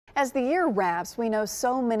As the year wraps, we know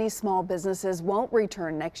so many small businesses won't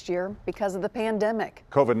return next year because of the pandemic.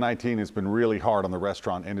 COVID-19 has been really hard on the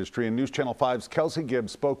restaurant industry, and News Channel 5's Kelsey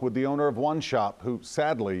Gibbs spoke with the owner of one shop who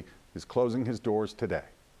sadly is closing his doors today.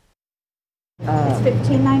 It's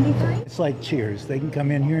 $15.93. It's like Cheers. They can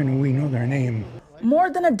come in here and we know their name.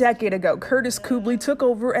 More than a decade ago, Curtis Kubley took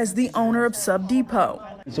over as the owner of Sub Depot.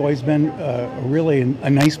 It's always been a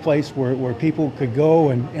nice place where people could go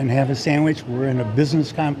and have a sandwich. We're in a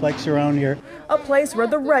business complex around here. A place where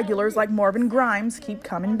the regulars like Marvin Grimes keep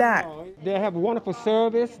coming back. They have wonderful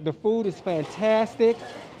service. The food is fantastic.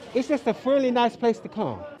 It's just a really nice place to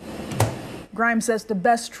come. Grimes says the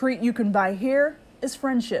best treat you can buy here is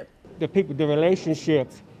friendship. The people, the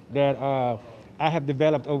relationships that I have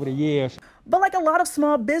developed over the years. But like a lot of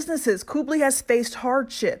small businesses, Kubley has faced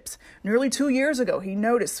hardships. Nearly 2 years ago, he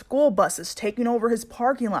noticed school buses taking over his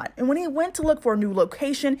parking lot. And when he went to look for a new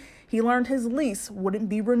location, he learned his lease wouldn't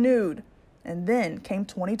be renewed. And then came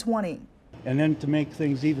 2020. And then to make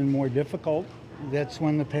things even more difficult, that's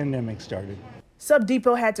when the pandemic started. Sub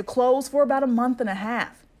Depot had to close for about a month and a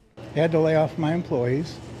half. I had to lay off my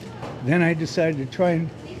employees. Then I decided to try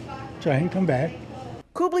and come back.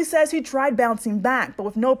 Kubley says he tried bouncing back, but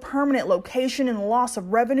with no permanent location and loss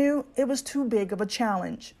of revenue, it was too big of a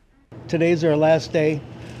challenge. Today's our last day.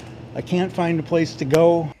 I can't find a place to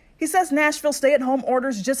go. He says Nashville stay-at-home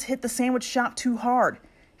orders just hit the sandwich shop too hard.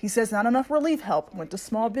 He says not enough relief help went to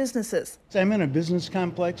small businesses. I'm in a business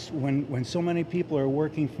complex. When so many people are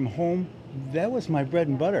working from home, that was my bread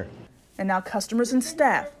and butter. And now customers and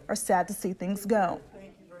staff are sad to see things go.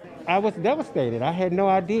 I was devastated. I had no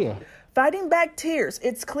idea. Fighting back tears,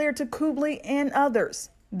 it's clear to Kubley and others,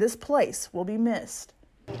 this place will be missed.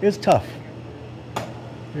 It's tough.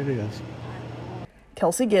 It is.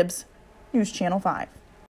 Kelsey Gibbs, News Channel 5.